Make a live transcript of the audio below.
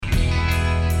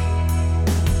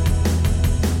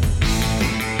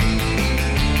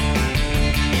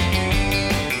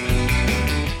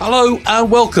Hello and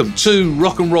welcome to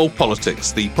Rock and Roll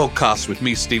Politics, the podcast with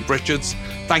me, Steve Richards.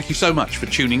 Thank you so much for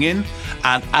tuning in.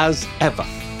 And as ever,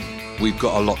 we've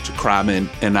got a lot to cram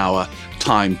in our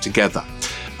time together.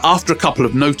 After a couple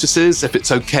of notices, if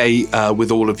it's okay with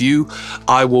all of you,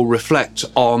 I will reflect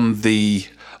on the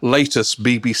latest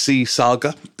BBC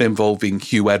saga involving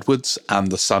Huw Edwards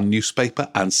and the Sun newspaper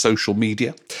and social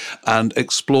media, and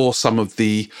explore some of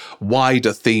the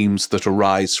wider themes that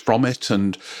arise from it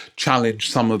and challenge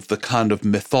some of the kind of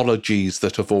mythologies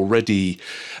that have already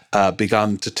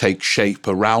begun to take shape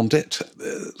around it.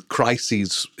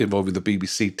 Crises involving the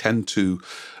BBC tend to,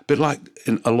 a bit like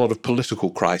in a lot of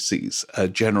political crises,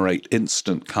 generate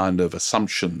instant kind of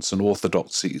assumptions and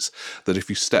orthodoxies that if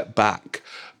you step back,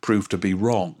 prove to be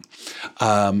wrong.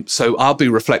 So I'll be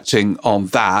reflecting on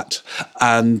that,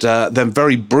 and then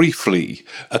very briefly,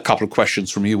 a couple of questions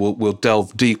from you. We'll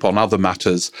delve deep on other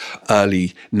matters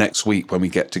early next week when we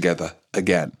get together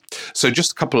again. So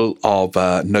just a couple of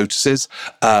notices.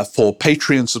 For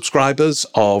Patreon subscribers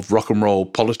of Rock and Roll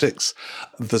Politics,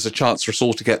 there's a chance for us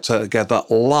all to get together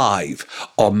live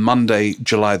on Monday,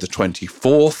 July the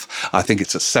 24th. I think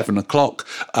it's at 7 o'clock,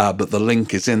 but the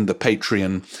link is in the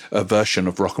Patreon version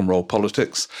of Rock and Roll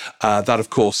Politics. That, of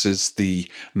course, is the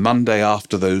Monday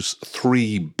after those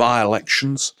 3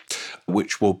 by-elections,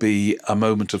 which will be a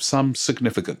moment of some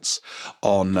significance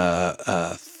on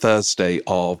Thursday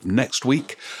of next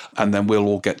week. And then we'll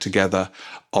all get together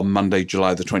on Monday,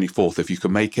 July the 24th, if you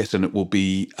can make it, and it will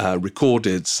be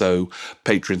recorded so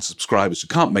Patreon subscribers who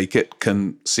can't make it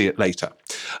can see it later.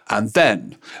 And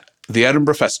then the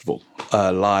Edinburgh Festival,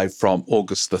 live from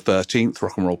August the 13th,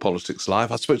 Rock and Roll Politics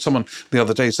Live. I spoke to someone the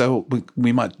other day, so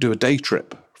we might do a day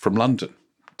trip from London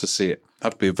to see it.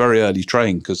 Have to be a very early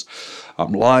train because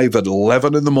I'm live at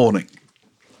 11 in the morning.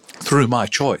 Through my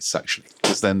choice, actually,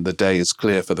 because then the day is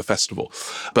clear for the festival.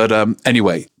 But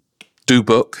anyway, do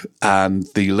book, and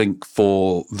the link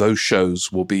for those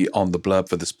shows will be on the blurb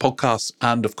for this podcast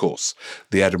and, of course,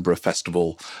 the Edinburgh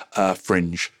Festival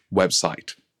Fringe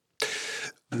website.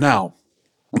 Now,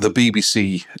 the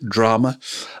BBC drama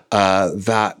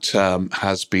that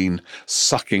has been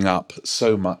sucking up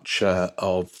so much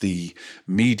of the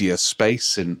media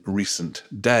space in recent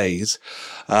days.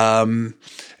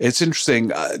 It's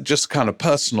interesting, just a kind of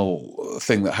personal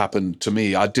thing that happened to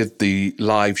me. I did the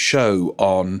live show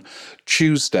on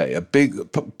Tuesday, a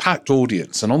big packed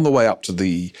audience, and on the way up to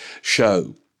the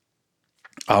show,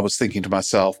 I was thinking to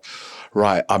myself,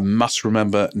 right, I must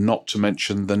remember not to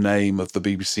mention the name of the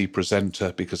BBC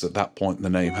presenter because at that point the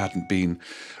name hadn't been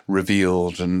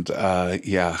revealed, and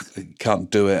can't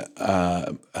do it,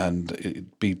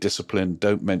 and be disciplined,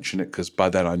 don't mention it, because by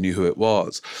then I knew who it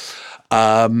was.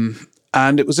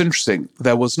 And it was interesting.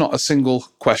 There was not a single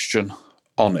question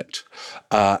on it,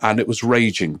 and it was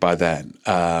raging by then,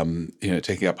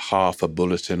 taking up half a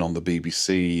bulletin on the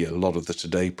BBC, a lot of the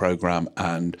Today programme,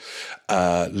 and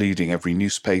leading every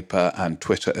newspaper, and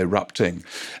Twitter erupting.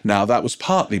 Now, that was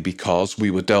partly because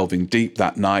we were delving deep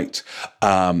that night,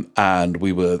 and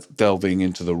we were delving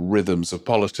into the rhythms of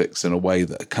politics in a way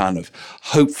that kind of,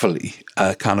 hopefully,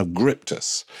 kind of gripped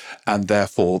us, and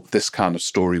therefore this kind of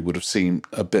story would have seemed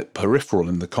a bit peripheral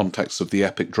in the context of the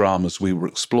epic dramas we were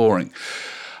exploring.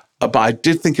 But I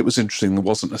did think it was interesting there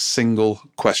wasn't a single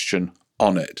question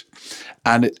on it.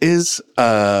 And it is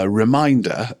a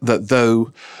reminder that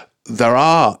though there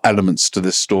are elements to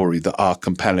this story that are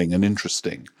compelling and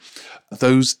interesting,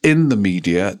 those in the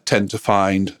media tend to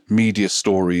find media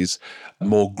stories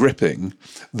more gripping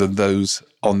than those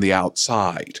on the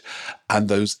outside. And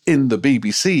those in the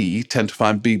BBC tend to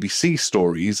find BBC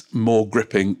stories more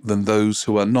gripping than those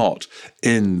who are not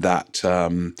in that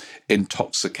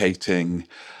intoxicating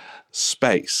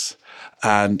space.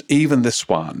 And even this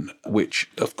one, which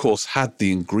of course had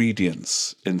the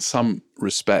ingredients in some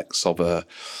respects of a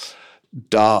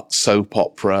dark soap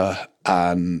opera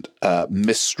and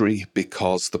mystery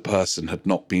because the person had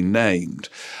not been named,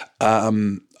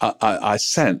 I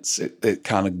sense it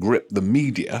kind of gripped the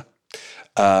media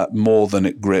more than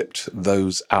it gripped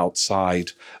those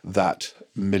outside that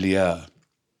milieu.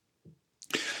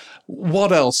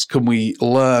 What else can we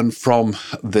learn from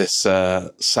this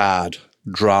sad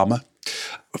drama?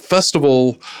 First of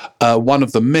all, one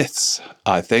of the myths,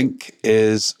 I think,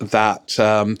 is that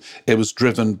it was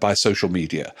driven by social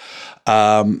media.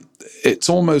 It's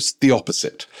almost the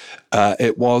opposite.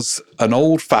 It was an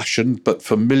old-fashioned but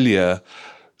familiar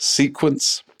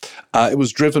sequence. It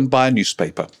was driven by a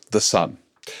newspaper, The Sun,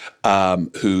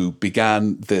 who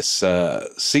began this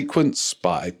sequence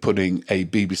by putting a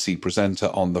BBC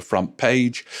presenter on the front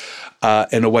page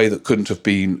in a way that couldn't have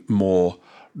been more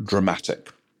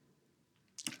dramatic.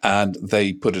 And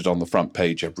they put it on the front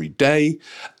page every day.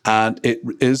 And it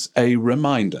is a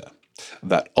reminder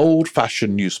that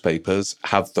old-fashioned newspapers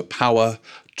have the power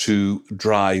to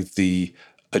drive the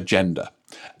agenda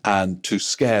and to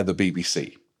scare the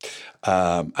BBC.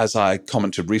 As I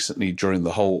commented recently during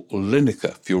the whole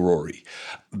Lineker furore,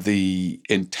 the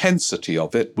intensity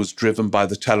of it was driven by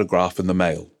the Telegraph and the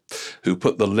Mail, who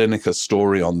put the Lineker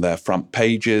story on their front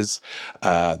pages.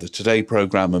 The Today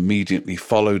programme immediately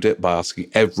followed it by asking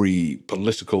every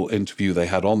political interview they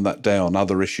had on that day on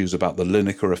other issues about the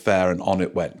Lineker affair, and on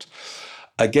it went.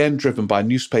 Again, driven by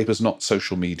newspapers, not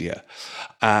social media.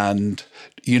 And,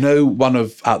 one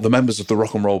of the members of the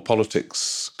Rock and Roll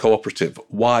Politics Cooperative,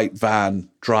 white van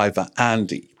driver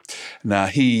Andy, now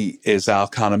he is our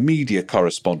kind of media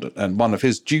correspondent, and one of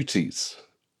his duties,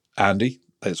 Andy,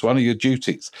 it's one of your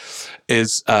duties,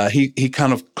 is he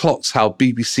kind of clocks how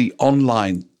BBC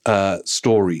online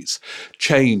stories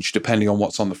change depending on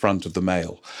what's on the front of the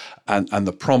Mail, and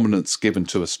the prominence given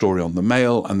to a story on the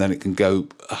Mail, and then it can go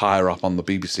higher up on the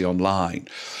BBC Online.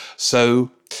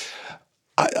 So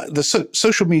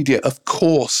social media, of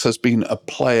course, has been a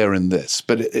player in this,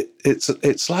 but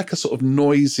it's like a sort of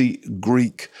noisy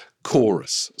Greek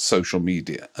chorus, social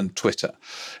media and Twitter.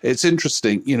 It's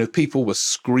interesting, people were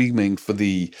screaming for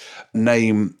the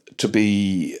name to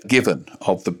be given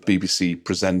of the BBC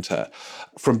presenter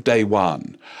from day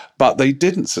one, but they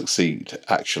didn't succeed,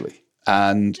 actually.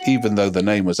 And even though the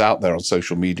name was out there on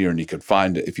social media and you could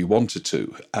find it if you wanted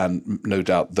to, and no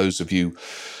doubt those of you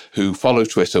who follow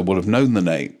Twitter will have known the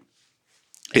name,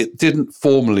 it didn't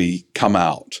formally come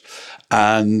out.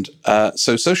 And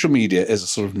so social media is a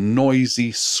sort of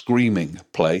noisy, screaming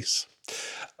place.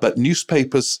 But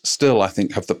newspapers still, I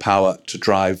think, have the power to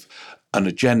drive an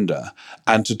agenda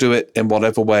and to do it in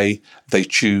whatever way they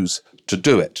choose to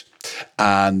do it.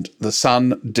 And The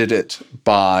Sun did it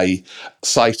by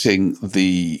citing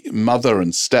the mother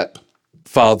and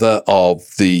stepfather of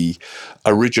the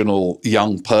original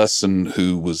young person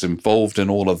who was involved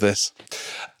in all of this,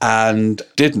 and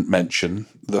didn't mention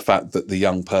the fact that the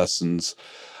young person's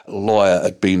lawyer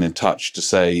had been in touch to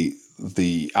say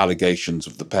the allegations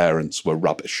of the parents were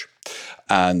rubbish.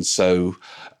 And so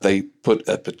they put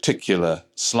a particular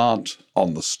slant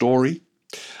on the story,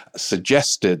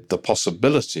 suggested the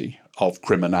possibility of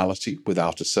criminality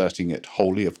without asserting it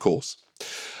wholly, of course.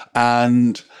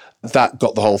 And that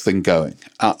got the whole thing going.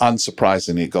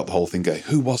 Unsurprisingly, it got the whole thing going.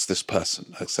 Who was this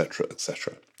person, etc.,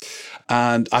 etc.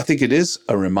 And I think it is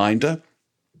a reminder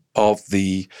of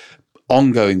the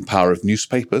ongoing power of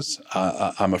newspapers.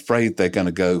 I'm afraid they're going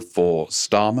to go for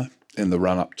Starmer in the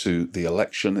run-up to the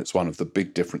election. It's one of the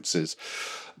big differences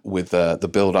with the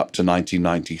build-up to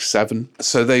 1997.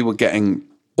 So they were getting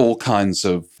all kinds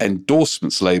of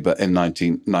endorsements, Labour, in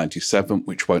 1997,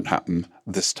 which won't happen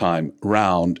this time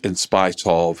round, in spite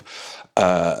of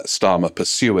Starmer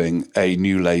pursuing a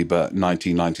new Labour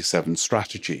 1997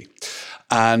 strategy.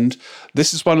 And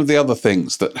this is one of the other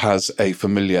things that has a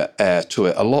familiar air to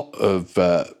it. A lot of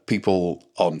people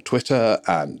on Twitter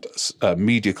and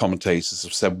media commentators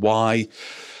have said, why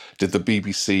did the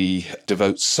BBC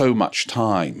devote so much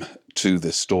time to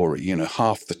this story?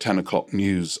 Half the 10 o'clock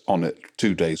news on it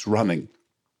 2 days running.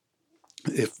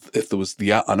 If there was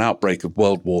an outbreak of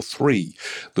World War III,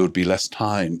 there would be less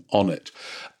time on it.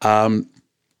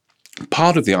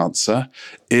 Part of the answer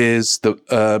is that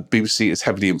BBC is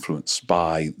heavily influenced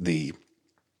by the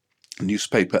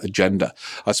newspaper agenda.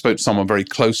 I spoke to someone very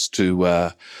close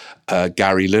to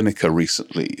Gary Lineker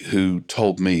recently, who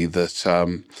told me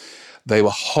that they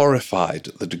were horrified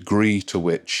at the degree to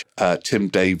which Tim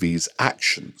Davies'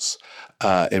 actions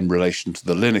in relation to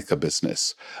the Lineker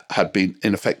business had been,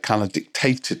 in effect, kind of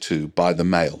dictated to by the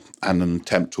Mail and an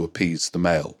attempt to appease the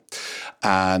Mail.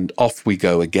 And off we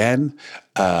go again.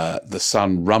 The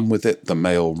Sun run with it, the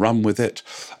Mail run with it,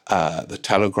 the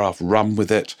Telegraph run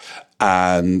with it,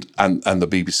 and the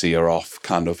BBC are off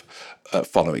kind of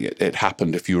following it. It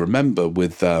happened, if you remember,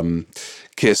 with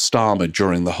Keir Starmer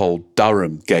during the whole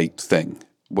Durham Gate thing,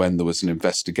 when there was an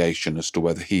investigation as to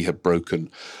whether he had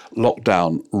broken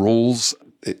lockdown rules.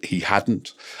 He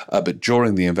hadn't, but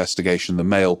during the investigation, the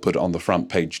Mail put it on the front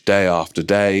page day after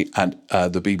day, and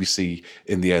the BBC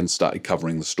in the end started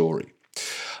covering the story.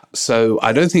 So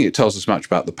I don't think it tells us much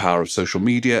about the power of social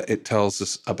media. It tells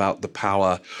us about the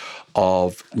power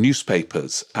of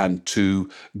newspapers and to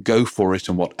go for it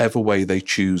in whatever way they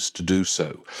choose to do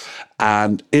so.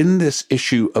 And in this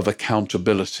issue of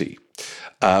accountability,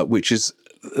 which is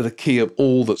the key of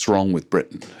all that's wrong with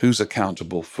Britain, who's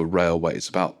accountable for railways?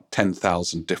 About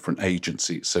 10,000 different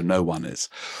agencies, so no one is.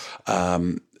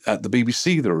 at the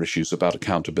BBC there are issues about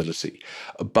accountability,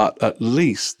 but at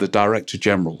least the Director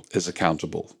General is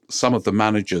accountable. Some of the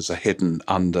managers are hidden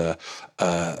under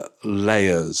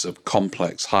layers of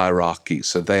complex hierarchy,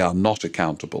 so they are not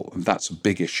accountable, and that's a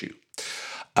big issue.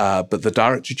 But the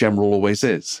Director General always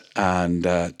is. And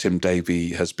Tim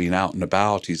Davie has been out and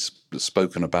about. He's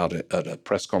spoken about it at a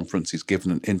press conference. He's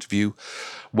given an interview.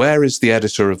 Where is the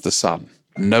editor of The Sun?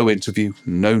 No interview,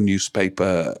 no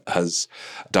newspaper has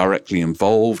directly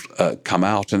involved, come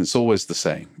out, and it's always the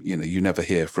same. You never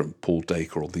hear from Paul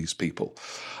Dacre or these people.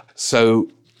 So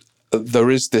there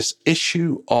is this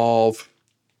issue of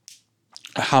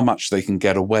how much they can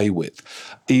get away with,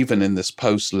 even in this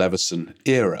post-Leveson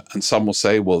era. And some will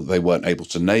say, well, they weren't able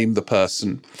to name the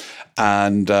person.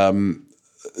 And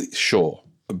sure,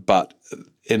 but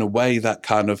in a way that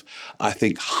kind of, I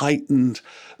think, heightened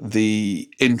the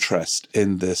interest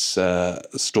in this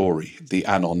story, the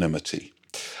anonymity.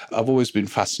 I've always been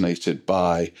fascinated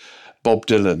by Bob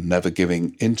Dylan never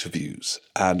giving interviews.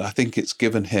 And I think it's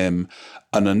given him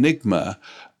an enigma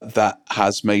that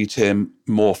has made him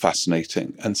more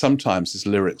fascinating. And sometimes his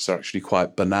lyrics are actually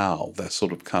quite banal. They're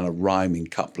sort of kind of rhyming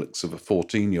couplets of a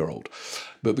 14-year-old.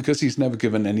 But because he's never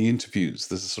given any interviews,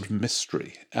 there's a sort of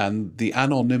mystery. And the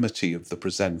anonymity of the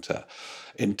presenter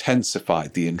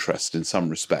intensified the interest in some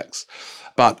respects.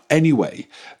 But anyway,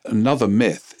 another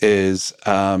myth is,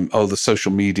 the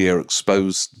social media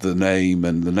exposed the name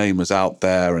and the name was out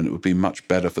there and it would be much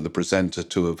better for the presenter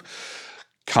to have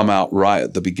come out right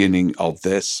at the beginning of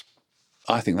this.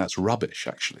 I think that's rubbish,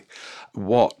 actually.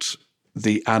 What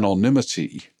the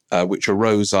anonymity, which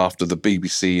arose after the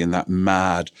BBC in that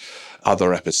mad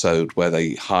other episode where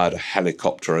they hired a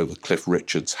helicopter over Cliff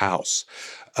Richard's house,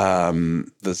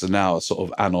 there's now a sort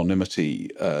of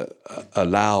anonymity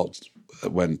allowed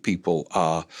when people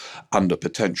are under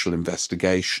potential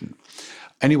investigation.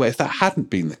 Anyway, if that hadn't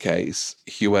been the case,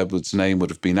 Hugh Edwards' name would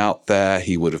have been out there.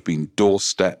 He would have been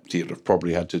doorstepped. He would have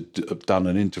probably had to have done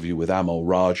an interview with Amol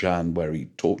Rajan where he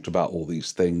talked about all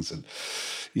these things and,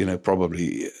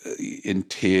 probably in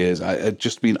tears. It had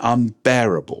just been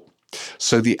unbearable.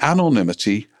 So the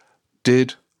anonymity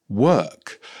did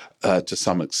work to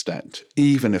some extent,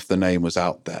 even if the name was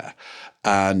out there.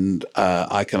 And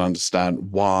I can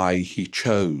understand why he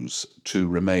chose to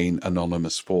remain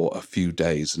anonymous for a few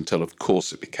days until, of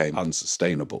course, it became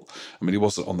unsustainable. I mean, he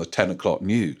wasn't on the 10 o'clock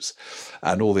news,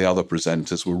 and all the other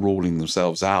presenters were ruling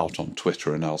themselves out on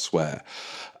Twitter and elsewhere.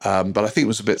 But I think it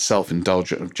was a bit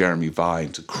self-indulgent of Jeremy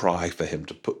Vine to cry for him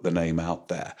to put the name out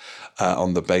there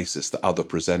on the basis that other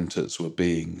presenters were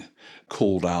being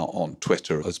called out on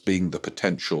Twitter as being the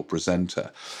potential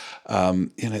presenter.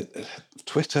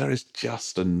 Twitter is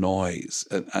just a noise,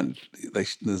 and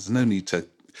there's no need to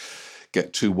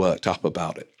get too worked up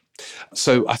about it.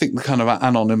 So I think the kind of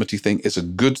anonymity thing is a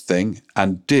good thing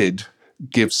and did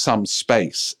give some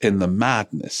space in the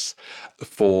madness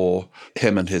for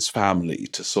him and his family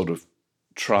to sort of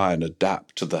try and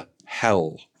adapt to the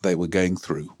hell they were going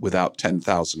through without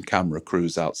 10,000 camera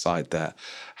crews outside their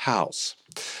house.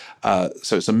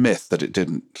 So it's a myth that it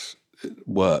didn't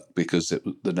work because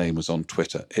the name was on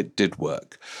Twitter. It did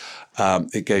work.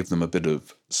 It gave them a bit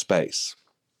of space.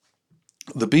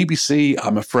 The BBC,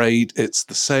 I'm afraid, it's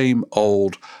the same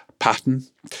old pattern.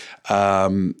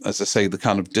 As I say, the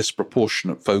kind of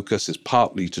disproportionate focus is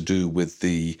partly to do with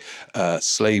the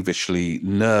slavishly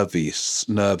nervy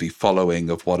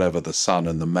following of whatever the Sun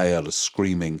and the Mail are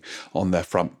screaming on their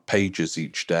front pages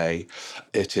each day.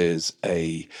 It is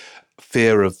a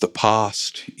fear of the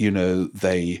past.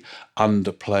 They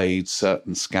underplayed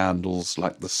certain scandals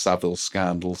like the Savile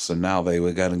scandal, so now they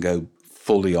were going to go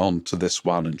fully on to this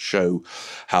one and show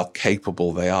how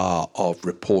capable they are of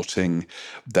reporting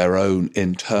their own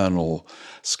internal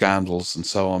scandals and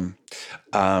so on.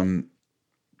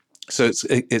 So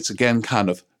it's again kind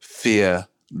of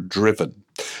fear-driven,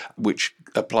 which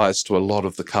applies to a lot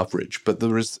of the coverage. But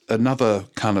there is another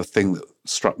kind of thing that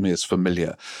struck me as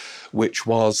familiar, which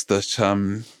was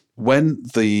that when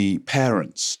the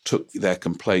parents took their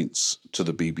complaints to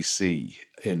the BBC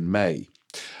in May,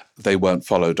 they weren't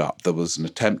followed up. There was an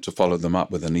attempt to follow them up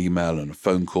with an email and a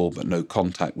phone call, but no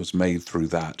contact was made through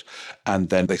that. And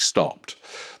then they stopped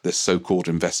this so-called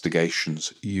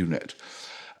investigations unit.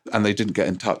 And they didn't get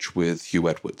in touch with Hugh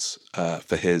Edwards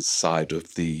for his side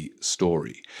of the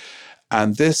story.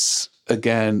 And this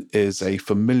again, is a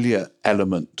familiar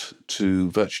element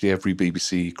to virtually every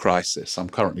BBC crisis. I'm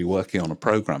currently working on a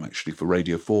programme, actually, for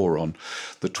Radio 4 on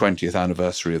the 20th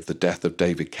anniversary of the death of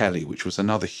David Kelly, which was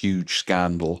another huge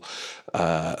scandal,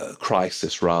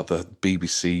 crisis rather,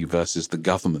 BBC versus the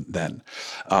government then,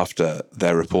 after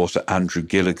their reporter Andrew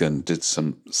Gilligan did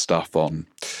some stuff on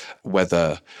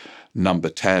whether Number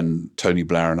 10, Tony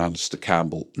Blair and Alistair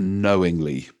Campbell,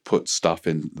 knowingly put stuff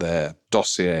in their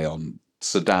dossier on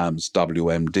Saddam's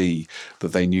WMD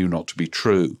that they knew not to be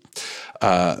true.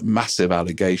 Massive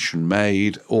allegation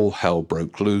made, all hell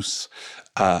broke loose,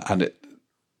 and it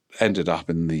ended up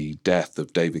in the death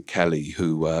of David Kelly,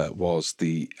 who was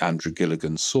the Andrew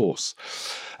Gilligan source.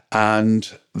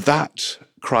 And that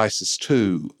crisis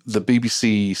too, the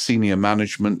BBC senior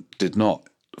management did not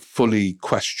fully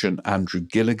question Andrew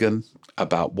Gilligan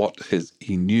about what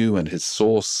he knew and his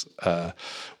source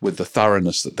with the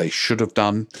thoroughness that they should have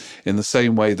done, in the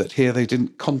same way that here they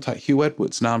didn't contact Hugh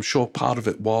Edwards. Now, I'm sure part of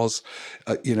it was,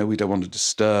 we don't want to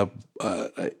disturb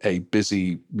a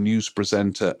busy news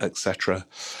presenter, etc.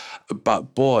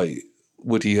 But boy,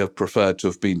 would he have preferred to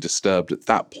have been disturbed at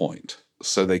that point,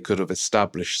 so they could have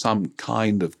established some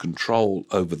kind of control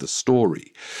over the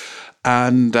story.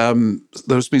 And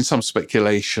there's been some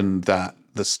speculation that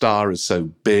the Star is so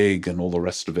big and all the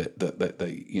rest of it that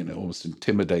they, almost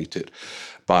intimidated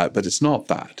by it. But it's not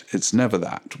that. It's never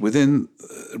that. Within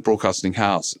Broadcasting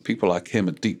House, people like him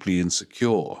are deeply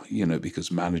insecure,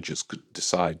 because managers could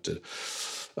decide to,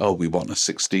 we want a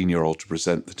 16-year-old to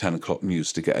present the 10 o'clock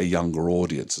news to get a younger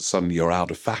audience, and suddenly you're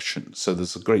out of fashion. So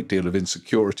there's a great deal of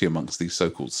insecurity amongst these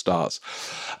so-called stars.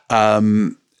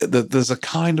 There's a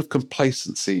kind of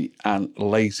complacency and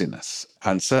laziness,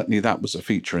 and certainly that was a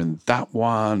feature in that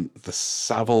one. The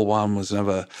Savile one was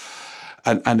never,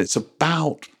 and it's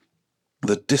about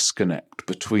the disconnect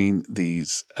between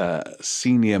these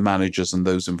senior managers and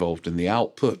those involved in the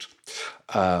output.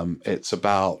 It's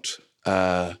about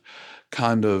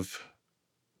kind of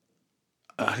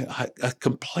a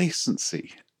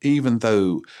complacency, even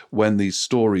though when these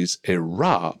stories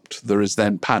erupt, there is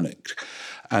then panic.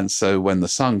 And so when The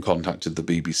Sun contacted the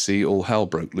BBC, all hell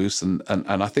broke loose, and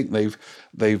I think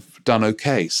they've done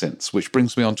okay since, which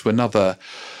brings me on to another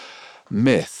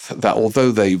myth, that although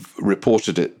they've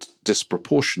reported it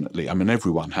disproportionately,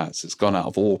 everyone has, it's gone out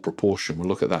of all proportion, we'll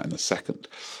look at that in a second.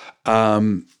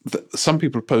 Some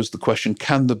people pose the question,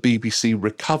 can the BBC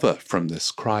recover from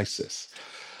this crisis?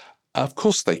 Of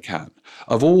course they can.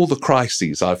 Of all the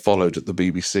crises I've followed at the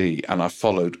BBC, and I've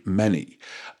followed many,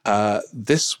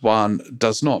 this one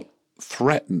does not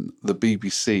threaten the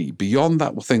BBC beyond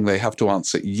that thing they have to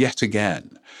answer yet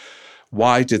again.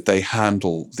 Why did they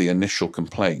handle the initial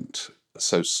complaint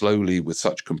so slowly with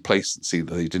such complacency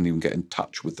that they didn't even get in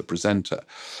touch with the presenter?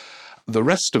 The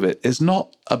rest of it is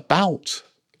not about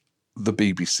the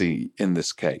BBC in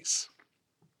this case.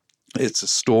 It's a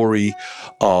story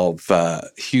of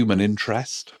human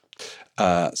interest.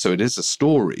 So it is a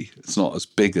story. It's not as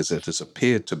big as it has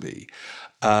appeared to be.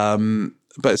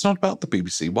 But it's not about the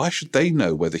BBC. Why should they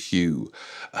know whether Hugh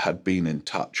had been in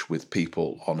touch with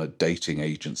people on a dating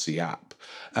agency app?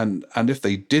 And if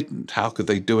they didn't, how could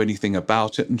they do anything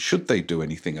about it? And should they do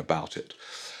anything about it?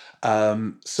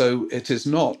 So it is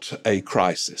not a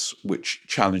crisis which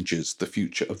challenges the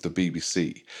future of the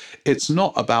BBC. It's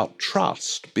not about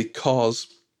trust, because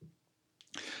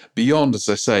beyond, as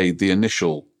I say, the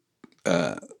initial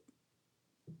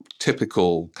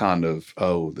typical kind of,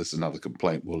 there's another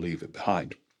complaint, we'll leave it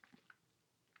behind.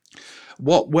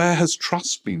 Where has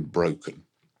trust been broken?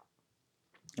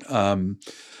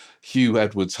 Hugh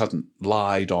Edwards hadn't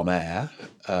lied on air.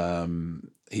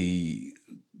 He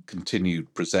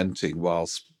continued presenting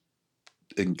whilst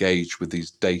engaged with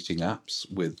these dating apps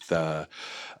with a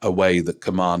way that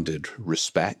commanded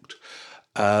respect.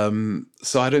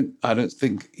 So I don't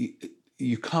think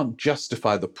you can't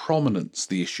justify the prominence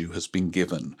the issue has been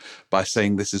given by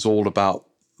saying this is all about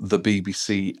the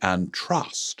BBC and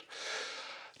trust.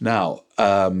 Now,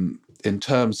 in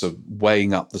terms of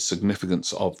weighing up the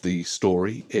significance of the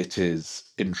story, it is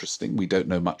interesting. We don't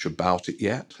know much about it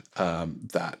yet,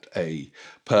 that a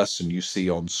person you see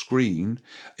on screen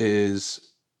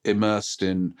is immersed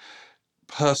in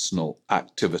personal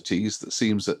activities that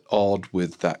seems at odd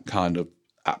with that kind of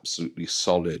absolutely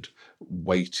solid,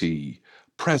 weighty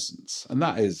presence. And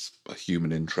that is a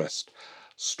human interest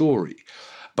story.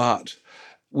 But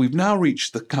we've now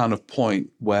reached the kind of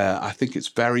point where I think it's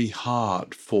very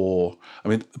hard for,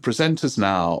 presenters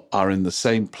now are in the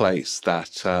same place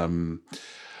that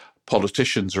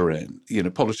politicians are in.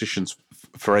 Politicians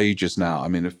for ages now.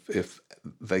 If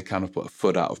they kind of put a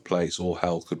foot out of place, all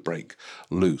hell could break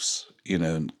loose,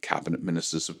 and cabinet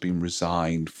ministers have been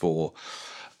resigned for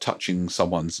touching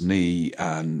someone's knee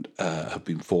and have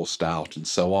been forced out and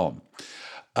so on.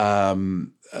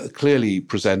 Clearly,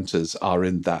 presenters are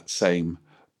in that same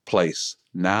place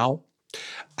now.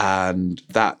 And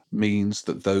that means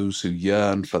that those who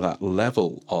yearn for that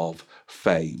level of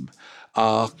fame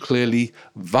are clearly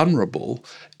vulnerable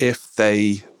if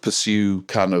they pursue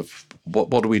kind of, what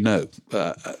do we know?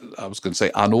 I was going to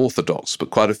say unorthodox,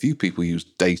 but quite a few people use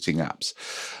dating apps.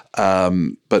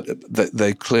 But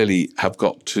they clearly have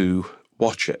got to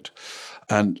watch it.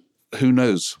 And who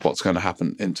knows what's going to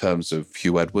happen in terms of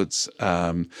Hugh Edwards.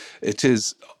 It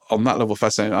is on that level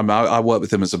fascinating. I mean, I worked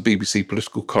with him as a BBC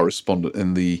political correspondent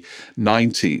in the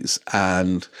 90s,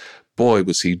 and boy,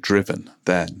 was he driven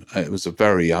then. It was a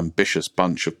very ambitious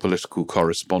bunch of political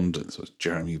correspondents. It was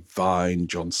Jeremy Vine,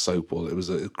 John Sopel. It was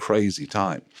a crazy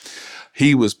time.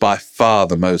 He was by far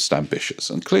the most ambitious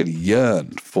and clearly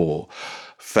yearned for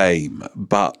fame,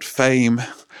 but fame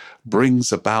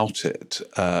brings about it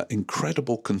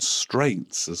incredible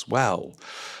constraints as well.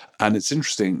 And it's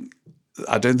interesting,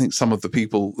 I don't think some of the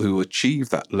people who achieve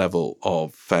that level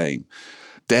of fame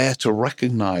dare to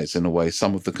recognize in a way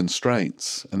some of the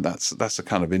constraints. And that's a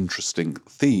kind of interesting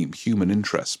theme, human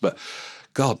interest. But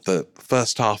God, the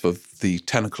first half of the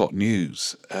 10 o'clock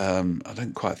news, I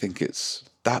don't quite think it's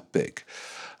that big.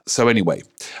 So anyway,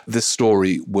 this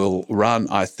story will run,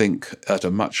 I think, at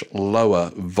a much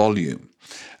lower volume.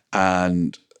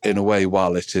 And in a way,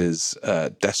 while it is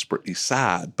desperately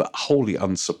sad, but wholly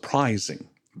unsurprising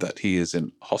that he is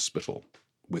in hospital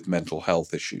with mental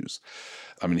health issues.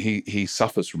 I mean, he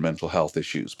suffers from mental health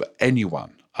issues, but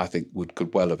anyone, I think,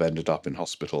 could well have ended up in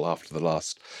hospital after the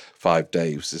last 5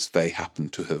 days if they happen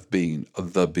to have been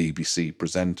the BBC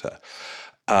presenter.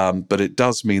 But it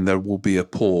does mean there will be a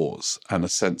pause, and a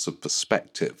sense of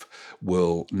perspective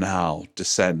will now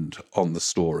descend on the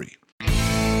story.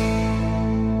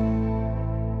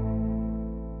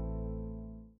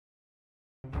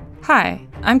 Hi,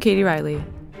 I'm Katie Riley.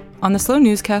 On the Slow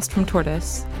Newscast from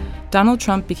Tortoise, Donald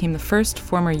Trump became the first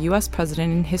former U.S.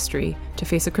 president in history to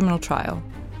face a criminal trial.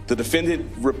 The defendant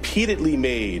repeatedly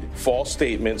made false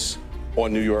statements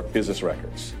on New York business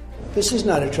records. This is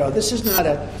not a trial. This is not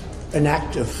an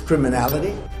act of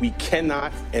criminality. We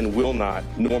cannot and will not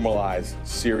normalize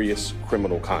serious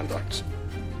criminal conduct.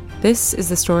 This is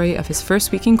the story of his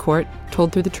first week in court,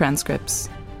 told through the transcripts.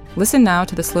 Listen now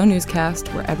to the Slow Newscast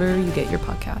wherever you get your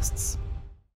podcasts.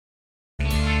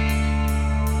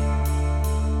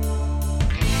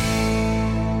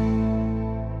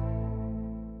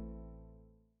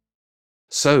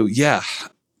 So, yeah,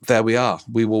 there we are.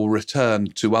 We will return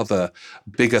to other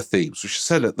bigger themes, which I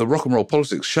said at the Rock and Roll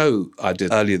Politics show I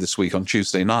did earlier this week on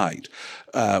Tuesday night.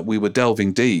 We were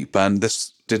delving deep and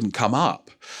this didn't come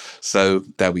up. So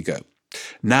there we go.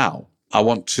 Now, I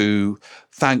want to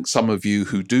thank some of you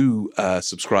who do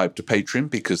subscribe to Patreon,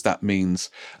 because that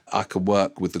means I can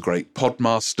work with the great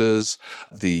Podmasters,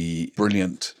 the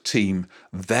brilliant team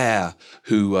there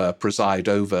who preside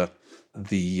over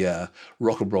the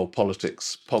Rock and Roll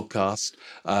Politics podcast.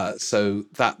 So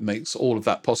that makes all of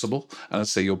that possible. And I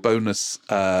say your bonus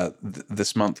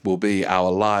this month will be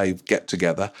our live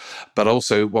get-together. But I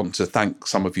also want to thank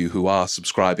some of you who are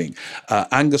subscribing.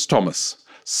 Angus Thomas,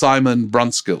 Simon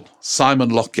Brunskill, Simon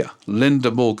Lockyer,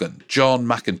 Linda Morgan, John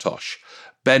McIntosh,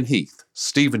 Ben Heath,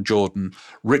 Stephen Jordan,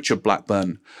 Richard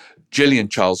Blackburn, Gillian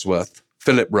Charlesworth,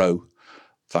 Philip Rowe.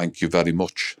 Thank you very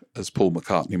much, as Paul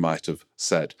McCartney might have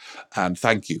said. And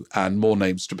thank you. And more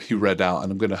names to be read out.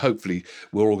 And I'm going to, hopefully,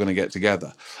 we're all going to get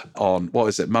together on,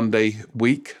 Monday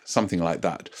week? Something like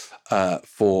that,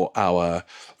 for our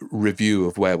review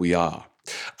of where we are.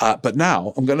 But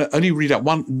now I'm going to only read out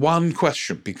one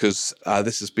question, because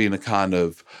this has been a kind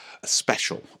of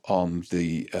special on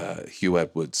the Hugh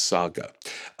Edwards saga.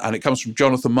 And it comes from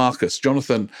Jonathan Marcus.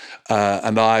 Jonathan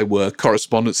and I were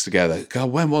correspondents together.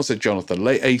 God, when was it, Jonathan?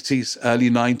 Late 80s, early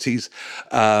 90s?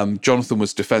 Jonathan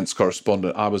was defense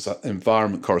correspondent. I was an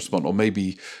environment correspondent, or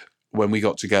maybe when we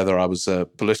got together, I was a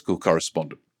political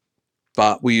correspondent.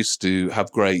 But we used to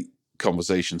have great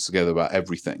conversations together about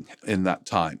everything in that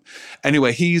time.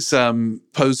 Anyway, he's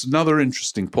posed another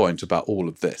interesting point about all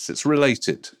of this. It's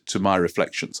related to my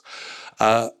reflections.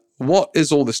 What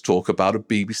is all this talk about a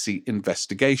BBC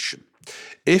investigation?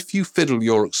 If you fiddle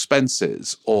your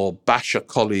expenses or bash a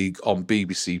colleague on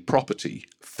BBC property,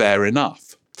 fair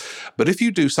enough. But if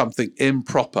you do something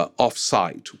improper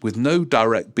off-site with no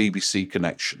direct BBC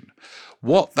connection,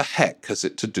 what the heck has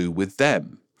it to do with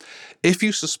them? If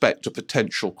you suspect a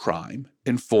potential crime,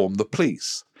 inform the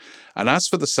police. And as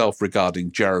for the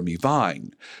self-regarding Jeremy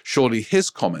Vine, surely his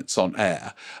comments on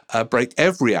air break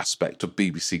every aspect of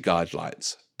BBC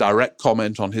guidelines. Direct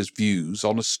comment on his views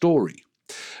on a story.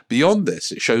 Beyond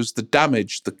this, it shows the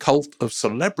damage the cult of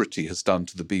celebrity has done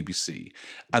to the BBC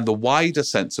and the wider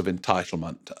sense of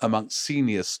entitlement amongst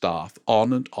senior staff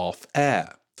on and off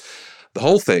air. The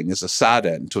whole thing is a sad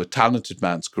end to a talented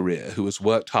man's career who has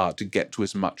worked hard to get to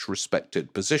his much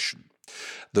respected position.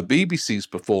 The BBC's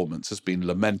performance has been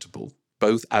lamentable,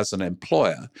 both as an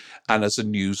employer and as a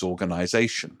news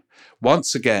organisation.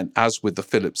 Once again, as with the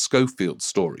Philip Schofield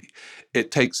story,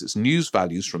 it takes its news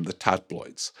values from the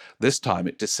tabloids. This time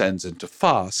it descends into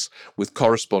farce, with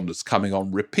correspondents coming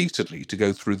on repeatedly to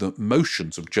go through the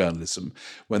motions of journalism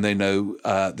when they know,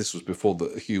 this was before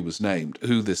Hugh was named,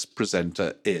 who this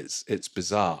presenter is. It's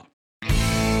bizarre.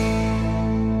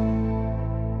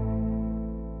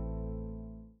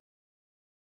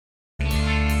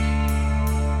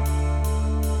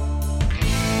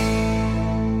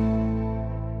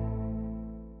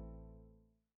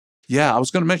 Yeah, I was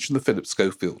going to mention the Philip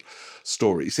Schofield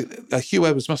story. See, Hugh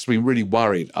Edwards must have been really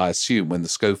worried, I assume, when the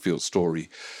Schofield story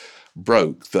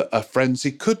broke, that a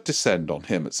frenzy could descend on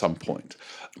him at some point,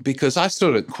 because I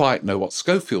still don't quite know what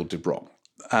Schofield did wrong.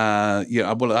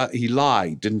 He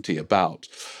lied, didn't he, about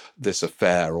this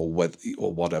affair or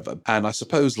whatever. And I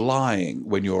suppose lying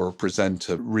when you're a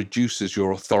presenter reduces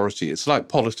your authority. It's like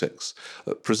politics.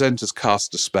 Presenters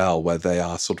cast a spell where they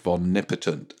are sort of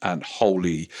omnipotent and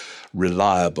wholly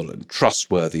reliable and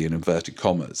trustworthy in inverted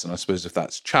commas. And I suppose if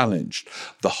that's challenged,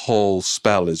 the whole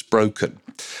spell is broken.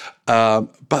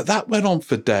 But that went on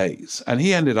for days. And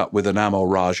he ended up with an Amal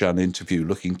Rajan interview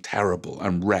looking terrible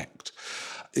and wrecked.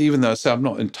 Even though I'm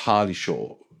not entirely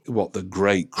sure what the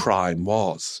great crime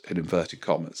was, in inverted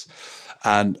commas.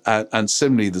 And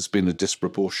similarly, there's been a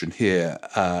disproportion here,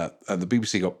 and the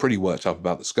BBC got pretty worked up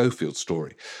about the Schofield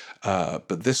story.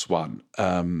 But this one,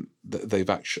 they've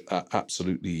actually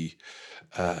absolutely,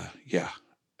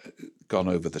 gone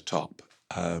over the top.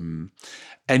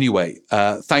 Anyway,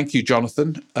 thank you,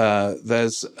 Jonathan.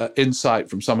 There's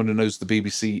insight from someone who knows the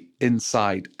BBC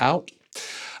inside out.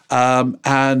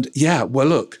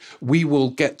 Look, we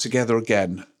will get together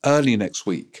again early next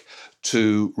week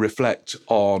to reflect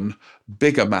on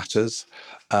bigger matters.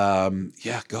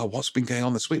 What's been going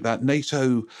on this week? That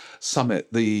NATO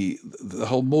summit, the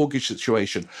whole mortgage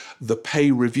situation, the pay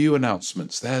review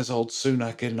announcements. There's old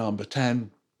Sunak in number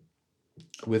 10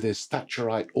 with his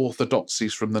Thatcherite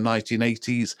orthodoxies from the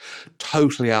 1980s,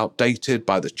 totally outdated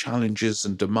by the challenges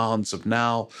and demands of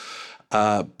now,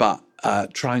 but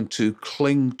trying to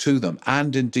cling to them.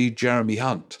 And indeed Jeremy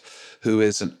Hunt, who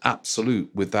is an absolute,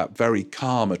 with that very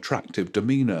calm, attractive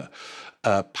demeanour,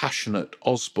 passionate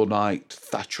Osborneite,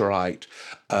 Thatcherite,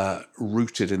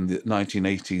 rooted in the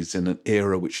 1980s in an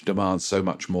era which demands so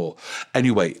much more.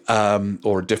 Anyway,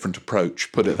 or a different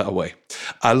approach, put it that way.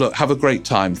 Look, have a great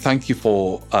time. Thank you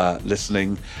for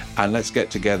listening, and let's get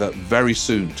together very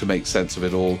soon to make sense of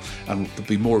it all, and there'll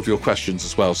be more of your questions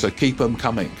as well, so keep them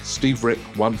coming.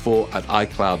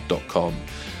 SteveRick14@icloud.com.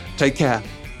 Take care.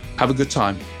 Have a good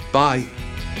time. Bye.